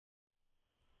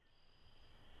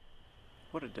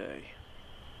What a day,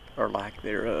 or lack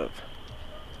thereof.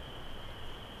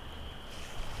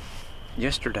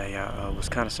 Yesterday I was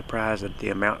kind of surprised at the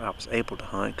amount I was able to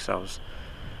hunt, because I was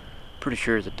pretty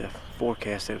sure that the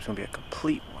forecast said it was going to be a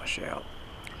complete washout.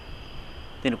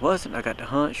 Then it wasn't. I got to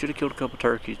hunt, should have killed a couple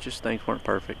turkeys, just things weren't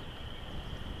perfect.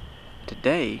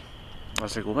 Today, I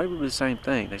was like, well, maybe it'll be the same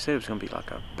thing. They said it was going to be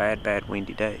like a bad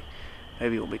windy day.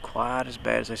 Maybe it won't be quite as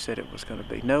bad as they said it was going to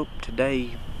be. Nope,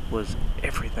 today was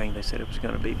everything they said it was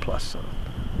going to be, plus some.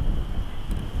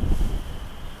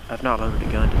 I've not loaded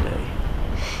a gun today.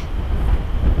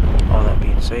 All that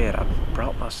being said, I've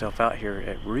brought myself out here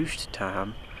at roost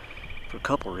time for a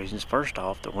couple reasons. First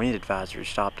off, the wind advisory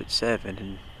stopped at 7,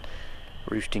 and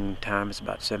roosting time is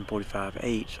about 7:45,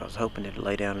 8, so I was hoping it'd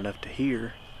lay down enough to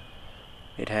hear.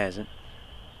 It hasn't.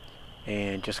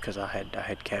 And just because I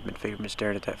had cabin fever, been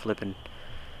staring at that flipping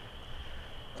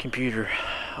computer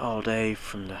all day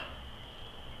from the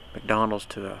McDonald's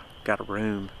to got a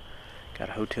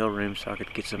hotel room so I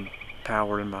could get some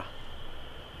power in my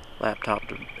laptop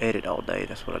to edit all day.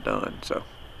 That's what I've done. So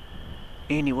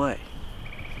anyway,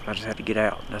 I just had to get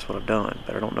out. That's what I've done,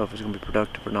 but I don't know if it's gonna be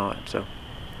productive or not. So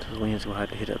the wind's gonna have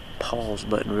to hit a pause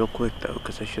button real quick though,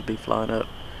 because they should be flying up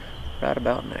right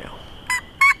about now.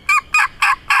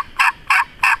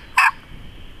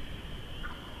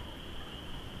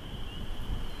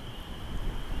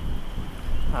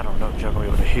 I don't know if y'all gonna be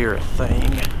able to hear a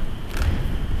thing.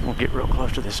 We'll get real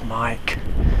close to this mic,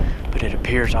 but it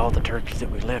appears all the turkeys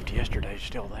that we left yesterday are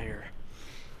still there.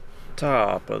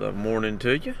 Top of the morning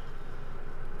to you.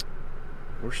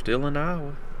 We're still in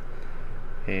Iowa,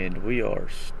 and we are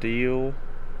still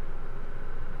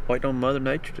waiting on Mother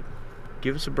Nature to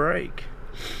give us a break.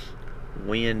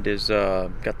 Wind is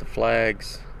got the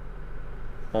flags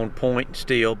on point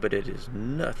still, but it is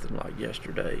nothing like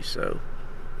yesterday, so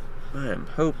I am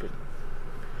hoping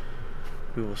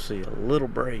we will see a little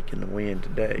break in the wind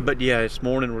today. But yeah, this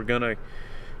morning we're gonna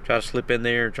try to slip in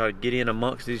there and try to get in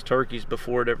amongst these turkeys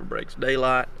before it ever breaks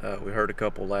daylight. We heard a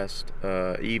couple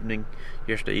yesterday evening.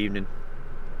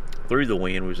 Through the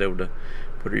wind, we was able to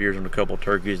put our ears on a couple of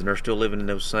turkeys, and they're still living in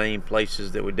those same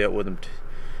places that we dealt with them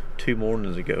 2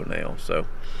 mornings ago now. So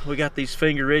we got these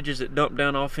finger ridges that dump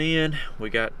down off in. We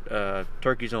got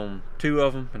turkeys on 2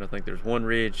 of them, and I think there's 1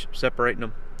 ridge separating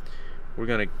them. We're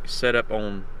gonna set up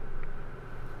on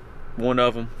one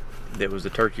of them that was the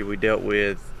turkey we dealt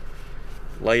with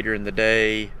later in the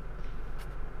day.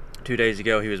 2 days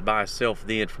ago, he was by himself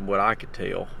then, from what I could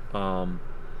tell.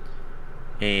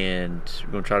 And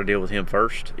we're gonna try to deal with him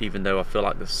first, even though I feel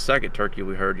like the second turkey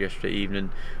we heard yesterday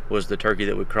evening was the turkey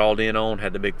that we crawled in on,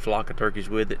 had the big flock of turkeys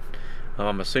with it.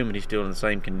 I'm assuming he's still in the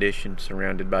same condition,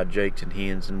 surrounded by jakes and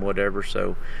hens and whatever,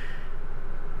 so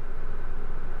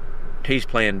he's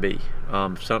plan B.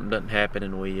 If something doesn't happen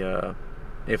and we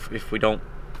if we don't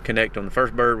connect on the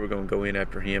first bird, we're going to go in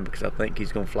after him, because I think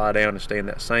he's going to fly down and stay in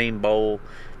that same bowl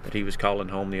that he was calling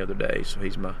home the other day. So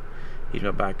he's my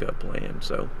backup plan.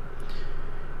 So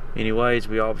anyways,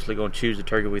 we obviously going to choose the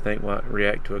turkey we think might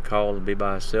react to a call and be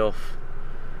by himself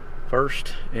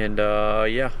first. And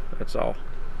yeah, that's all.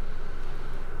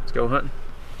 Let's go hunting.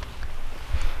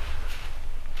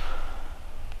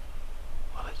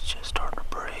 Well, it's just starting to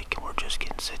break and we're just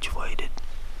getting situated.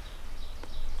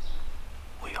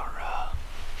 We are,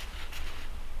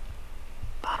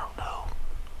 I don't know,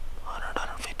 100,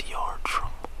 150 yards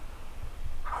from,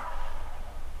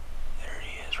 there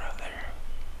he is right there.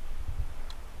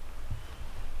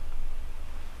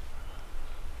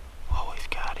 What we've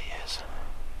got is,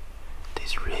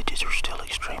 these ridges are still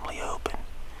extremely open,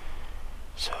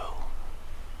 so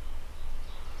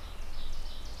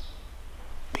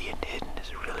being hidden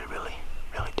is really, really,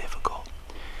 really difficult.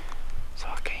 So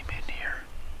I came in here,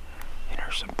 and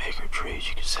there's some bigger trees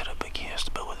you can sit up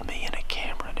against, but with me and a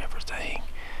camera and everything,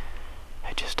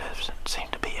 it just doesn't seem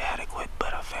to be adequate.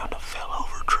 But I found a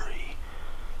fell-over tree.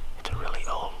 It's a really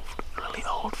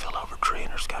old fell-over tree, and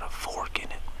there's got a fork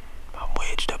in it. I'm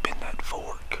wedged up in that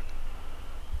fork,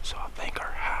 so I think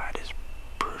our hide is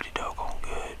pretty doggone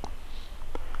good.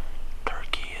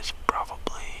 Turkey is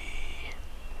probably,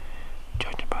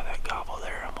 judging by that gobble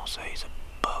there, I'm gonna say he's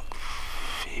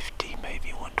 $150,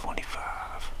 maybe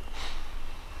 125.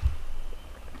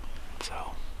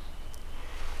 So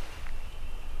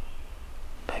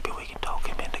maybe we can talk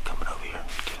him into coming over here and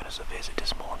giving us a visit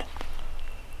this morning.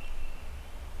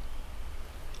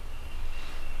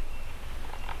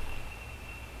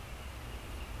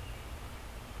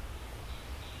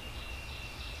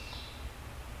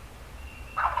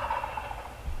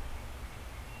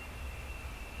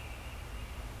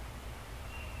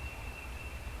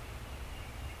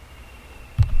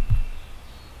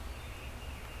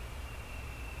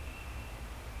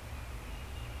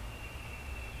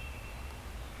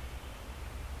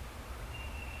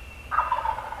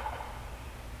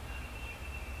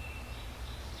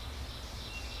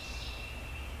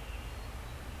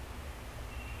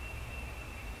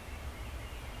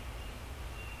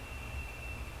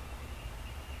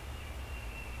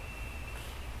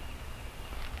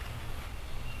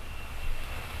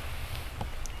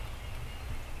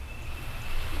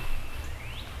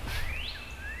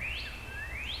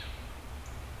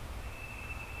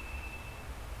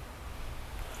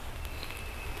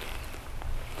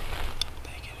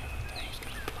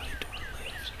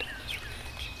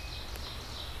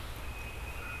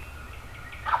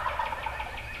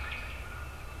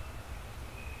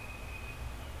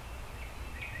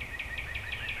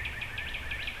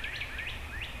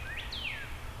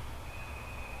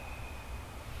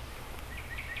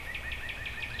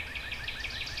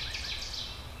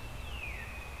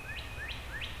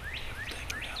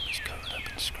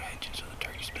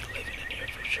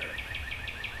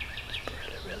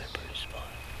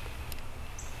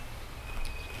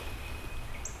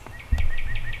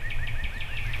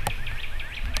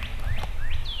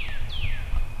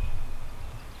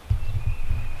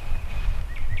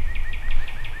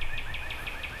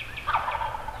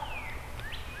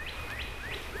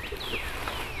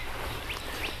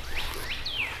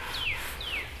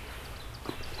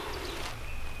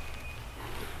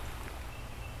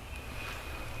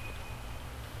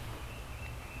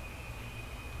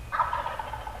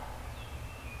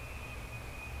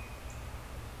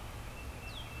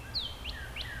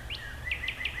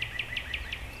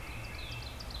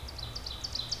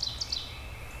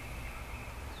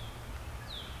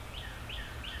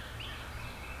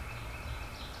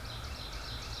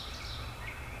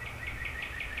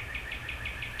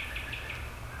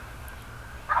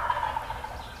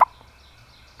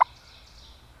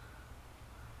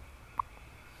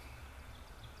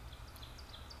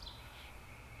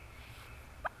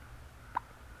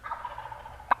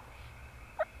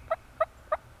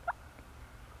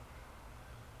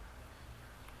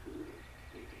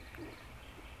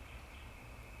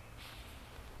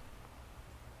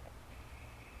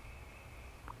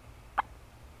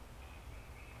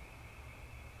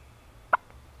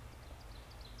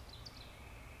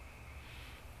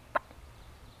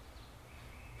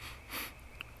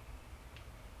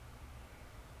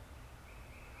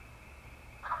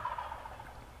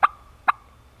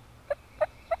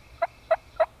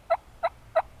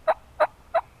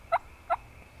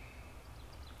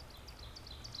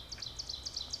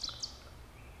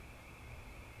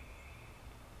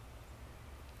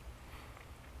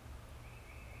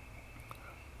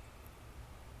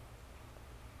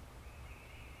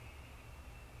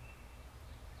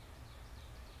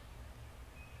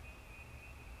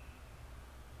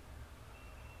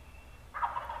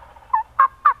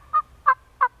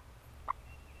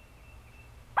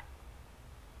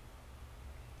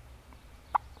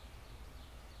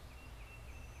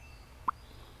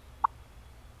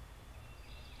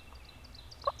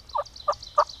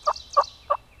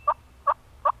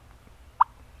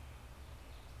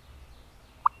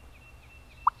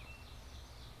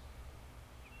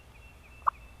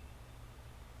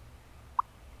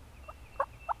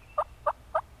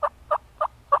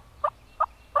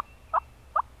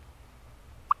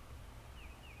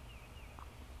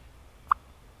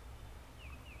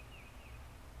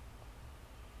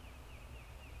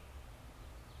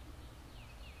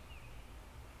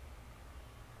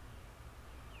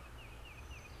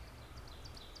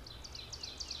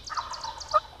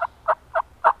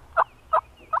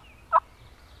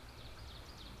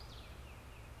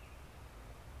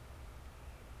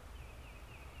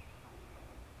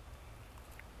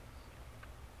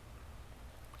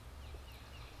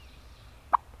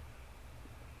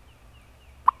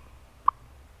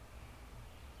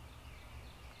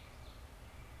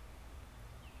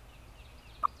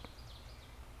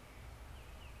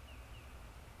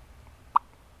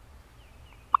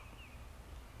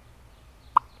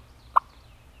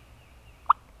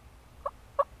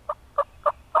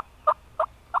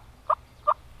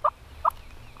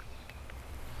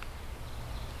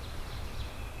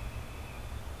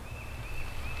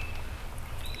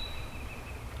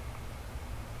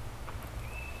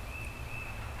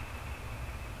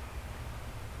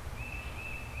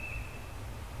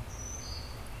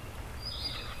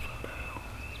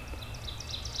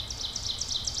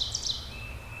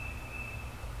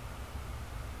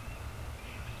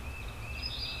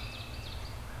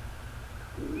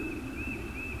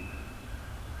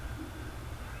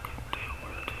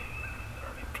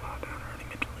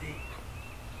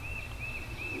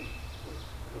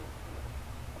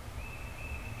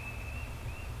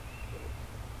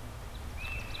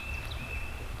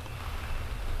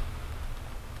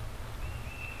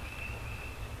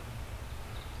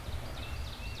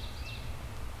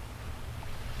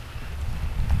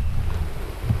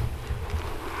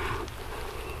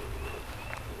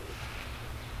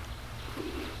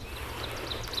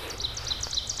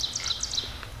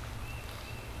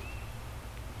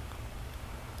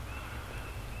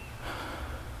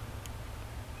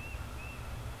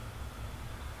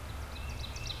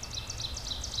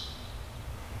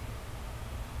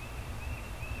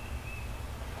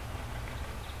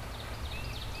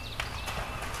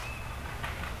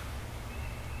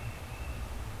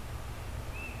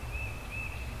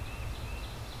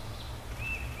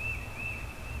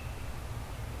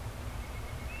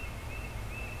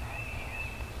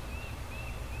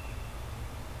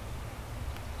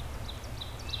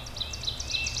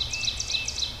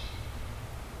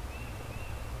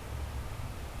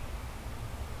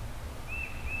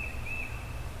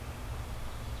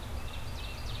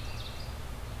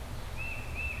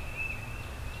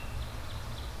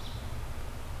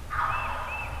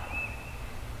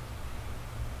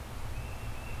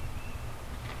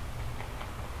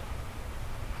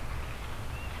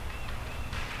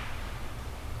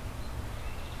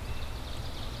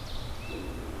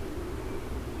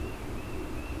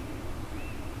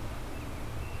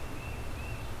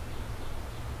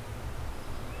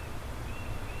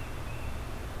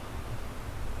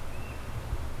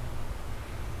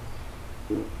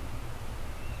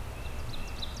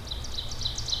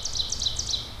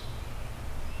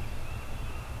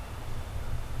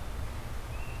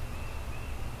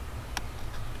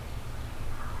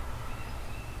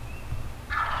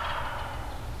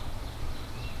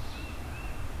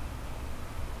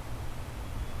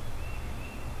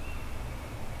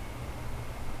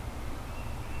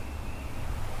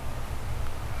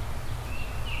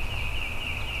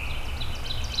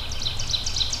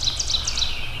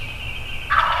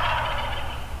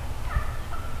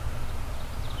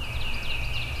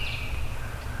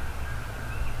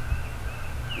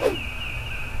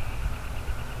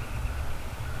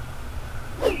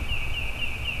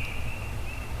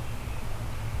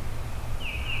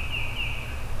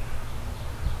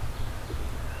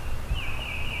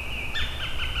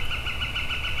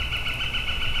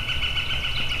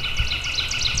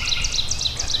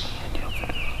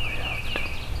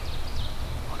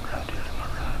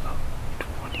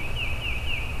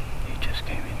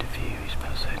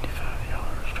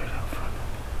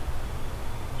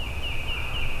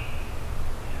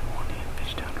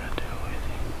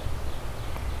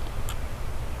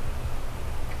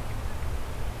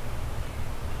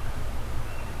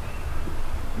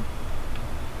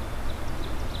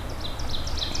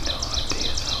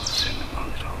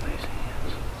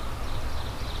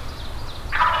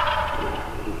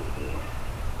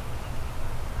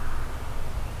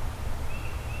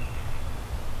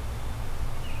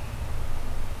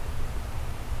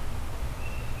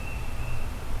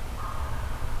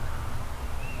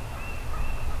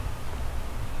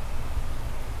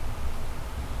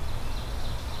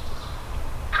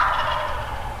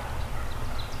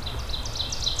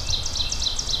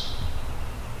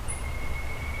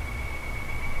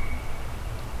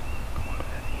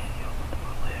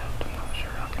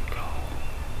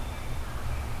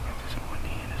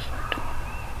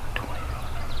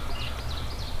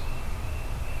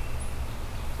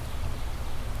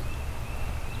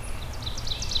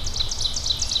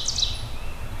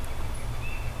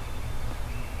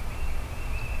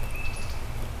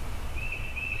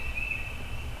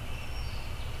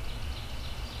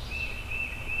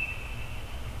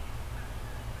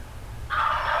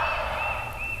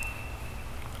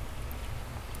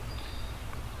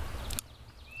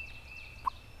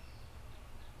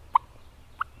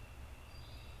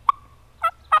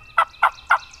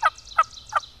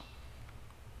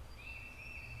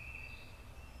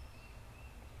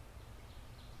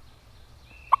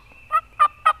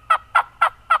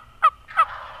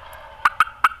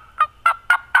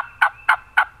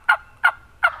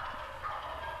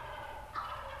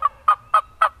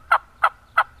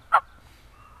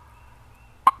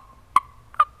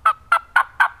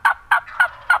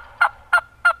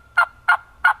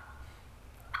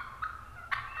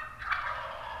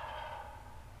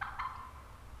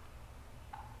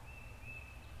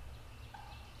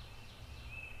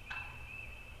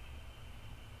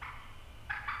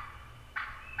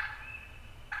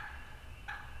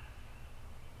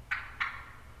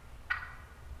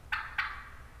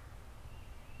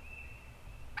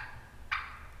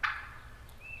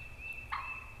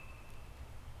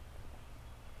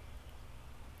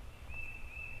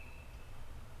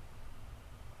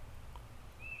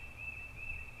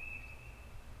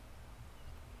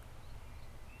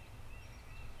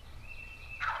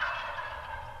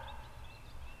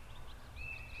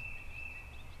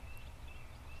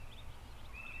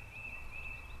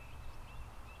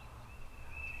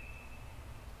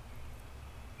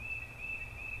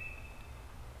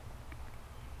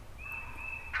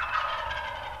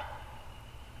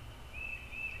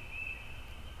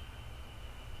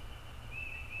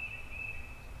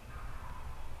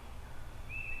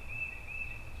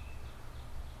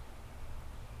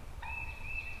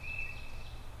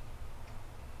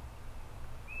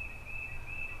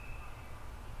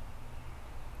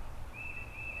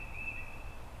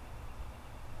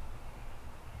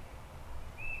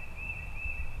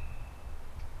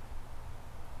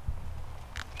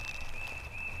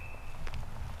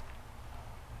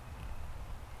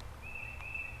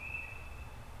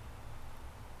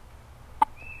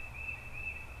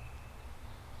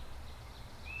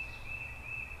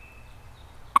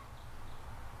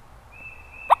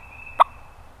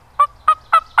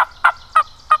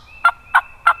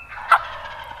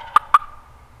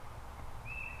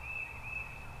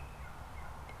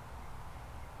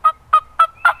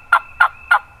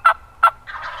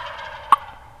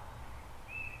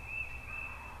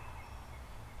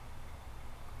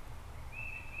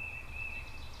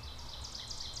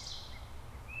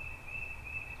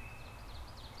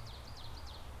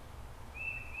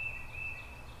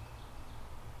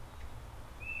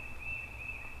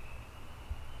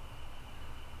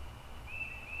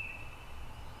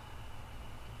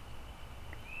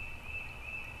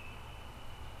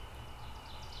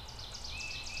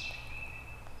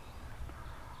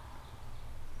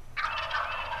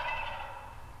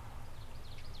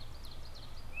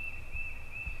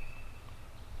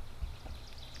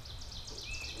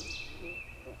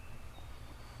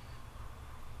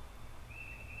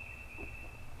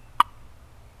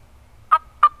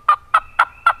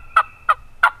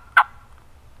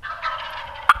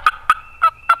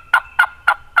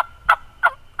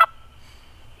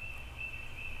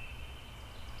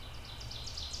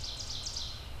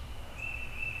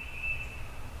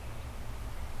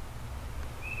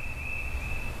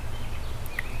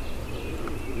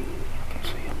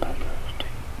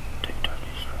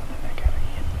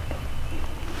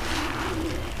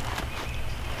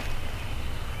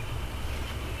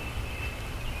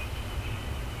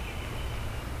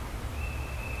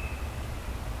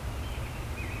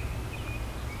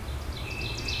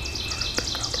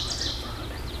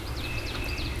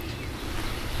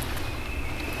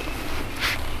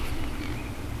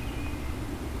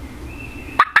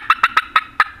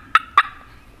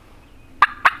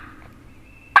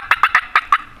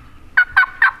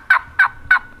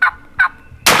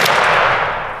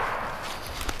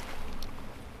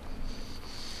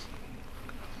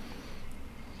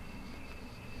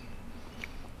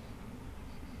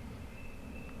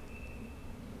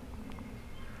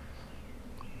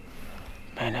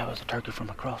 Man, that was a turkey from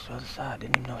across the other side.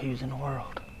 Didn't even know he was in the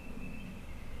world.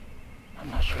 I'm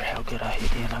not sure how good I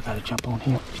hit in. I gotta jump on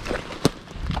him.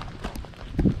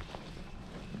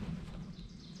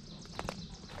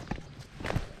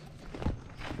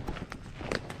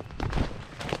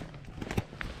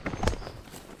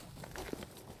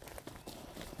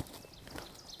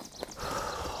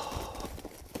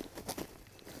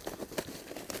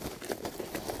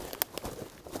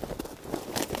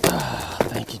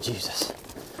 Thank you, Jesus.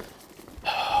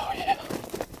 Oh, yeah.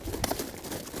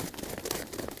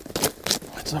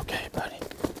 It's okay, buddy.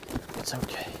 It's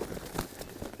okay.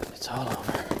 It's all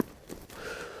over.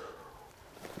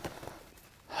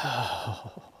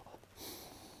 Oh.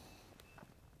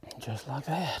 Just like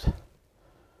that.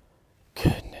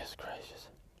 Goodness gracious.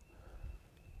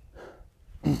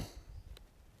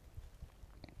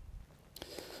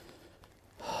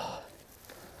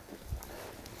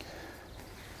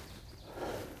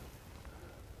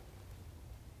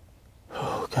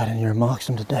 Got in here amongst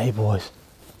them today, boys.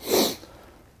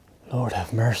 Lord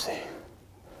have mercy.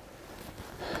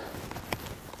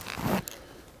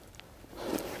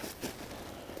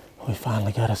 We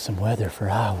finally got us some weather for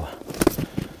Iowa.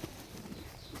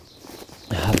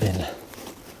 I've been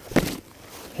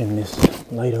in this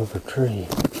laid-over tree.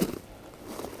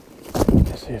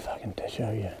 Let's see if I can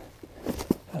show you.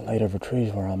 That laid-over tree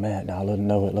is where I'm at. Now, I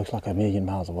know it looks like a million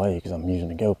miles away because I'm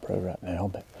using a GoPro right now,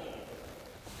 but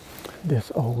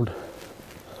this old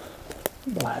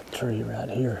black tree right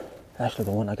here, actually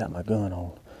the one I got my gun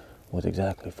on, was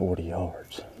exactly 40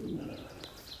 yards.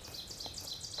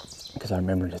 Because I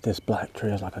remembered that this black tree,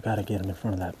 I was like, I gotta get him in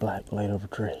front of that black laid over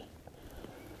tree.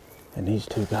 And these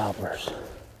two gobblers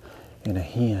and a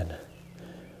hen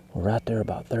were right there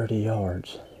about 30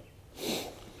 yards.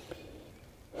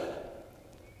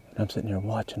 And I'm sitting here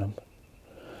watching them.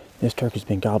 This turkey's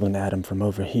been gobbling at him from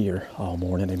over here all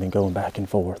morning. They've been going back and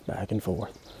forth, back and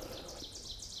forth.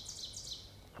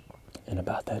 And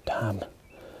about that time,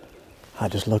 I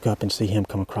just look up and see him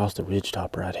come across the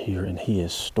ridgetop right here, and he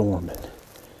is storming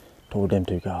toward them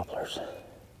two gobblers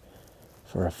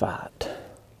for a fight.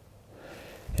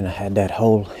 And I had that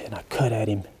hole, and I cut at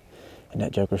him, and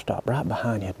that joker stopped right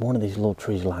behind. He had one of these little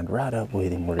trees lined right up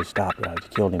with him where he stopped, right? He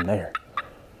killed him there.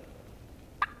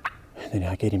 Then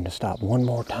I get him to stop one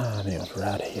more time, and it was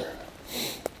right here.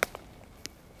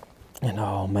 And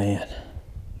oh man,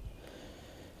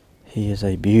 he is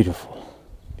a beautiful,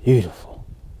 beautiful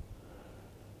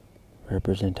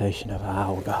representation of an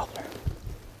Iowa gobbler.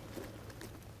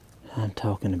 I'm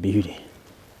talking a beauty.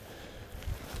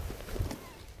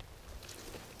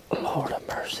 Lord of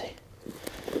mercy.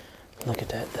 Look at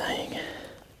that thing.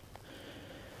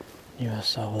 Knew I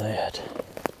saw that.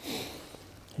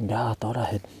 And God, I thought I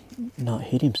had not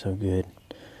hit him so good,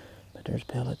 but there's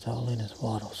pellets all in his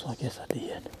waddle, so I guess I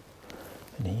did.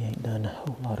 And he ain't done a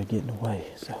whole lot of getting away,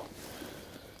 so.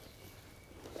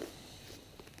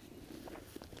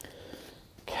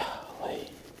 Golly.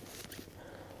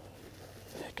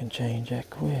 That can change that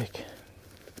quick.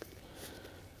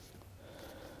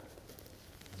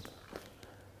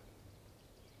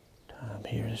 Time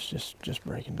here is just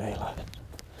breaking daylight.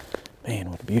 Man,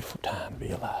 what a beautiful time to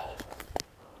be alive.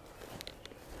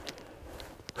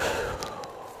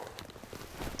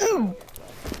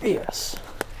 Yes.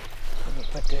 I'm gonna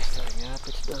put this thing up.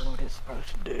 It's done what it's supposed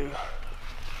to do.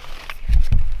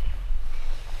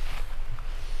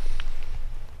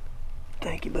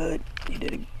 Thank you, bud. You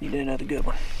did another good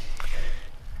one.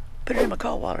 Put it in my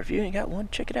call water. If you ain't got one,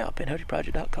 check it out.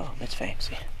 Pinhotiproject.com. It's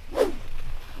fancy.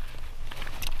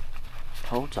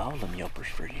 Holds all them yelpers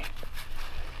for you.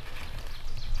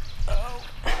 Oh.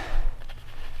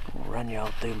 I'm gonna run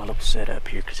y'all through my little setup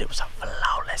here because it was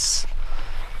flawless.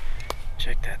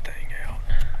 Check that thing out.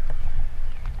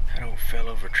 That old fell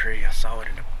over tree, I saw it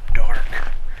in the dark.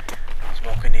 I was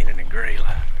walking in a gray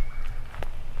light.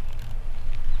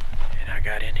 And I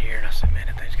got in here and I said, man,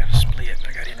 that thing's got a split. And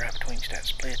I got in right between that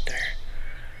split there.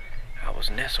 I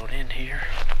was nestled in here.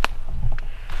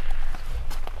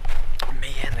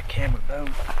 Me and the camera boat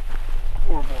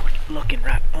were looking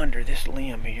right under this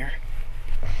limb here.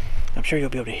 I'm sure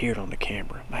you'll be able to hear it on the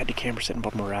camera. I had the camera sitting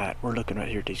on my right. We're looking right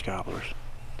here at these gobblers.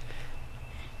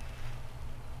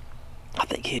 I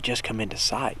think he had just come into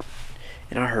sight,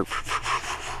 and I heard,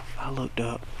 I looked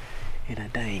up, and a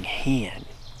dang hen.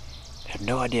 I have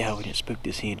no idea how we didn't spook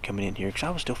this hen coming in here, because I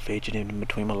was still fidgeting in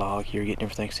between my log here, getting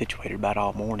everything situated about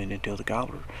all morning until the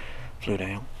gobbler flew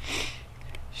down.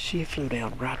 She flew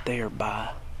down right there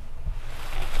by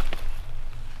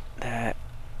that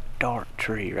dark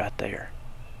tree right there.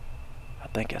 I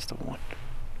think that's the one.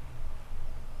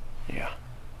 Yeah.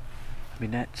 I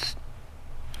mean, that's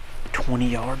 20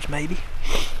 yards maybe.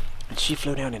 And she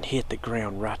flew down and hit the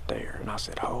ground right there. And I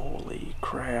said, holy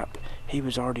crap. He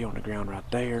was already on the ground right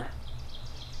there.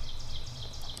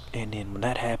 And then when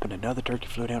that happened, another turkey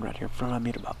flew down right here in front of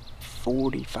me at about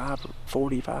 45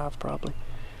 probably.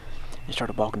 And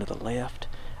started walking to the left.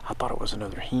 I thought it was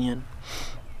another hen.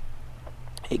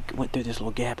 It went through this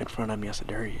little gap in front of me. I said,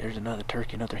 there's another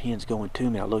turkey, another hen's going to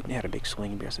me. I looked and it had a big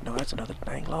swinging beard. I said, no, that's another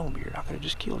dang longbeard. I could have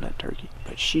just killed that turkey.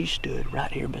 But she stood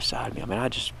right here beside me. I mean, I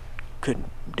just couldn't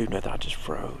do nothing. I just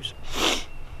froze.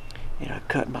 And I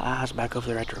cut my eyes back over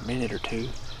there after a minute or two.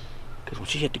 Because when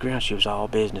she hit the ground, she was all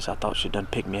business. I thought she'd done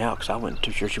picked me out because I wasn't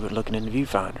too sure she wasn't looking in the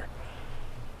viewfinder.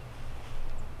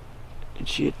 And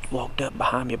she had walked up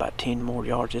behind me about 10 more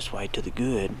yards this way to the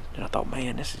good. And I thought,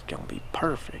 man, this is going to be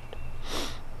perfect.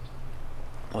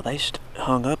 Well, they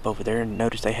hung up over there and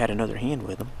noticed they had another hen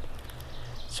with them.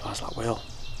 So I was like, well,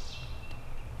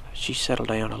 she settled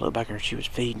down. I looked back at her and she was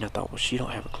feeding. I thought, well, she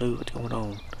don't have a clue what's going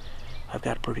on. I've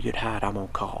got a pretty good hide. I'm going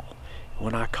to call. And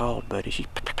when I called, buddy, she...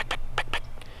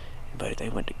 And buddy, they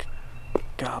went to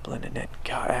gobbling, and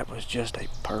that was just a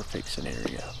perfect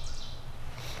scenario.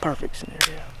 Perfect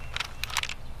scenario.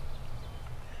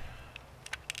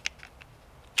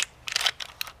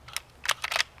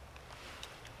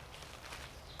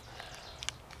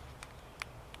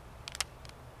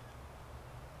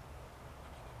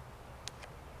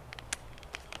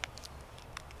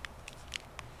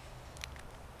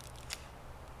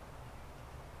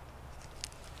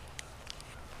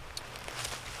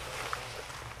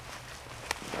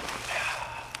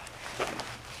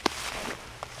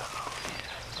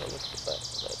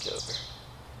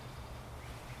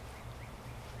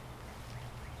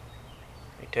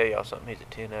 Tell y'all something, he's a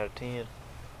 10 out of 10.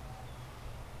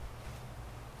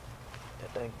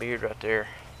 That dang beard right there.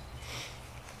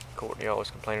 Courtney always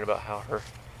complaining about how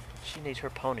she needs her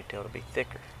ponytail to be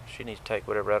thicker. She needs to take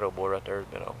whatever that old boy right there has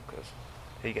been on, because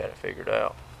he got it figured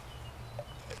out.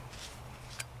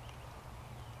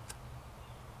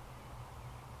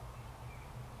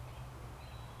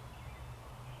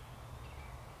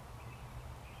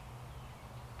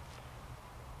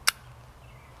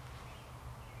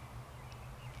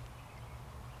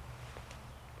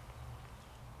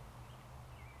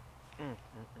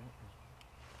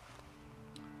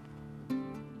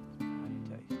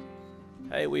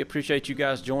 Hey, we appreciate you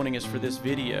guys joining us for this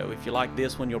video. If you like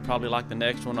this one, you'll probably like the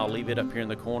next one. I'll leave it up here in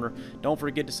the corner. Don't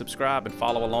forget to subscribe and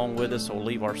follow along with us. We'll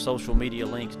leave our social media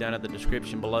links down in the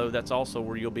description below. That's also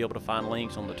where you'll be able to find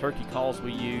links on the turkey calls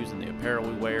we use and the apparel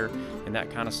we wear and that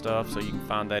kind of stuff. So you can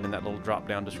find that in that little drop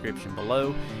down description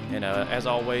below. And as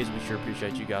always, we sure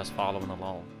appreciate you guys following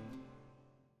along.